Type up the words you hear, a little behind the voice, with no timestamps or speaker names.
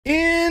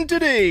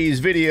today's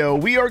video,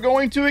 we are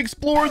going to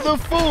explore the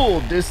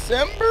full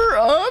December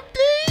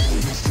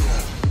update.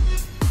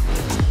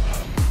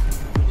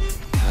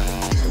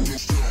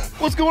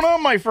 What's going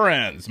on, my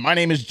friends? My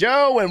name is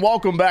Joe and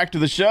welcome back to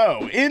the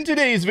show. In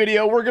today's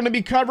video, we're going to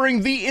be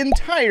covering the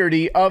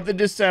entirety of the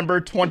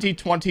December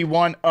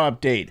 2021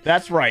 update.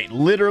 That's right,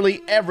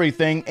 literally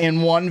everything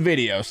in one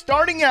video,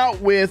 starting out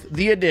with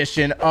the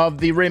addition of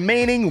the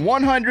remaining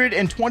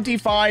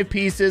 125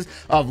 pieces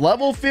of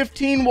level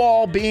 15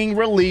 wall being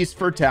released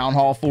for Town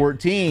Hall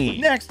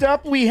 14. Next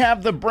up, we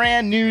have the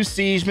brand new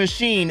siege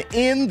machine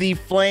in the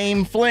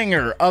Flame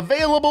Flinger,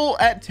 available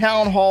at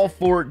Town Hall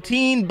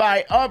 14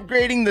 by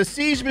upgrading the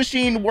siege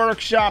machine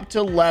workshop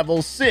to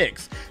level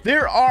 6.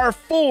 There are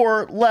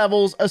 4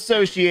 levels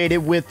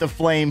associated with the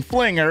Flame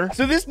Flinger.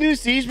 So this new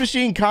siege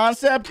machine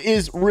concept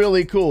is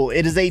really cool.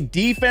 It is a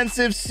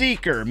defensive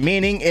seeker,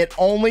 meaning it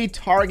only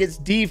targets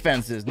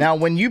defenses. Now,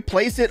 when you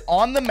place it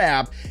on the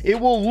map, it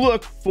will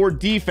look for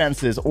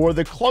defenses or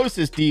the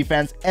closest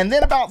defense, and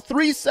then about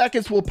 3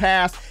 seconds will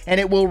pass and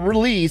it will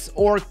release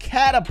or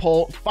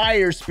catapult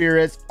fire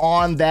spirits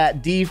on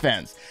that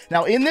defense.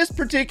 Now, in this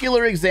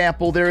particular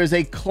example, there is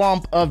a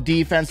clump of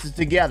defenses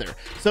together.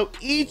 So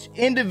each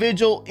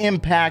individual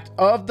impact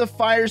of the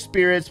fire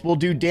spirits will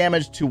do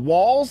damage to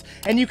walls,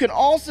 and you can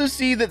also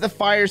see that the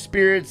fire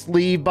spirits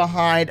leave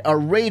behind a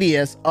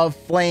radius of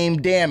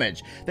flame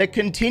damage that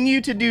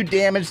continue to do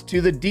damage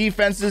to the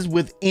defenses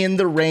within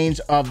the range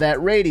of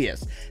that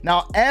radius.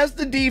 Now, as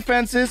the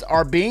defenses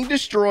are being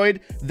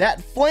destroyed,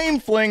 that Flame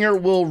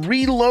Flinger will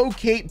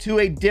relocate to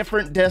a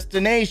different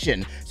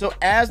destination. So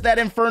as that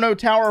Inferno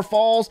Tower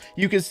falls,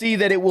 you can see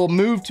that it will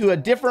move to a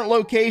different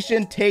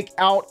location, take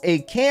out a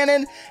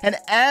cannon, and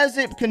as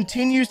it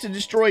continues to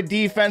destroy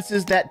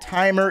defenses, that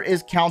timer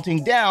is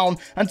counting down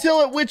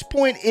until at which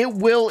point it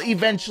will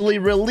eventually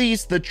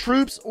release the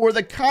troops or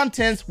the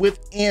contents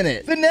within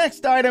it. The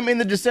next item in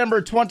the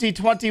December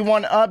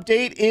 2021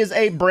 update is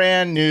a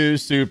brand new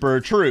super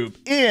troop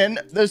in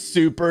the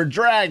Super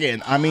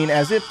Dragon. I mean,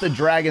 as if the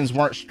dragons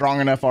weren't strong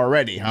enough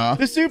already, huh?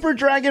 The Super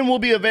Dragon will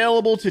be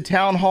available to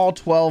Town Hall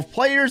 12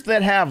 players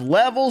that have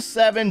level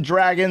 7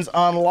 dragons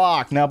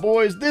unlocked. Now,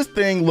 boys, this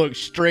thing looks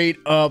straight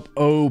up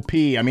OP.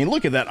 I mean,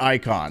 look at that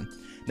icon.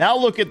 Now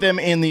look at them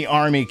in the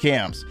army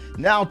camps.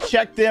 Now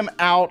check them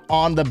out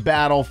on the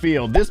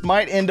battlefield. This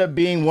might end up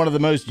being one of the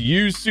most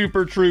used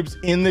super troops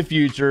in the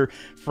future.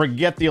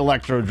 Forget the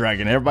Electro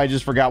Dragon. Everybody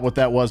just forgot what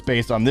that was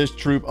based on this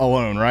troop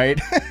alone, right?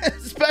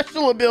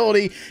 Special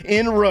ability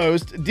in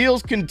Roast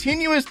deals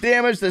continuous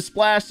damage that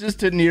splashes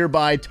to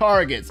nearby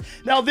targets.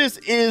 Now, this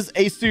is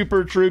a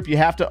super troop. You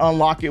have to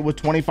unlock it with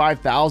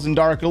 25,000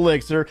 Dark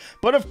Elixir.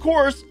 But of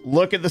course,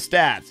 look at the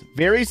stats.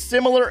 Very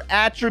similar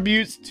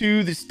attributes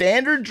to the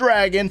standard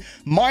dragon,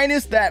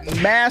 minus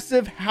that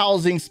massive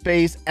housing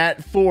space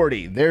at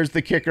 40. There's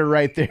the kicker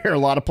right there. A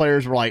lot of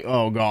players were like,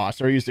 oh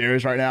gosh, are you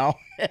serious right now?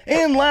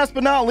 And last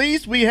but not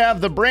least, we have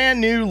the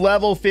brand new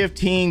level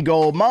 15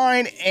 gold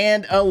mine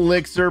and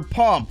elixir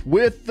pump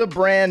with the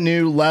brand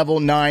new level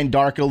 9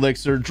 dark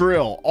elixir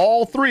drill.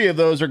 All 3 of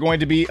those are going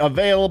to be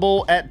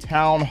available at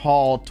Town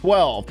Hall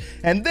 12.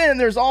 And then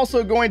there's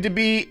also going to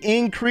be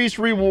increased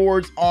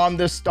rewards on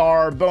the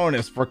star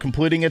bonus for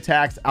completing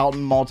attacks out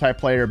in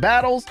multiplayer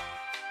battles.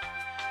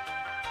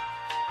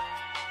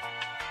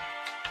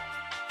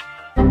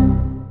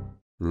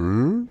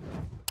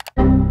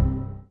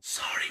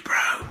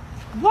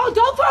 Whoa,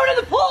 don't throw it in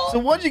the pool! So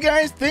what'd you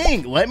guys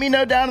think? Let me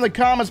know down in the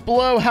comments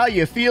below how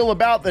you feel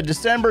about the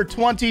December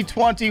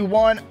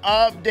 2021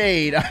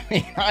 update. I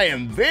mean, I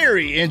am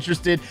very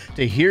interested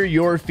to hear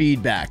your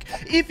feedback.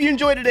 If you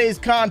enjoyed today's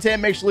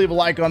content, make sure to leave a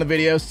like on the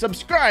video,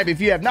 subscribe if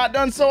you have not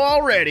done so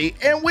already,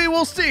 and we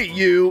will see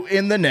you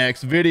in the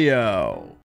next video.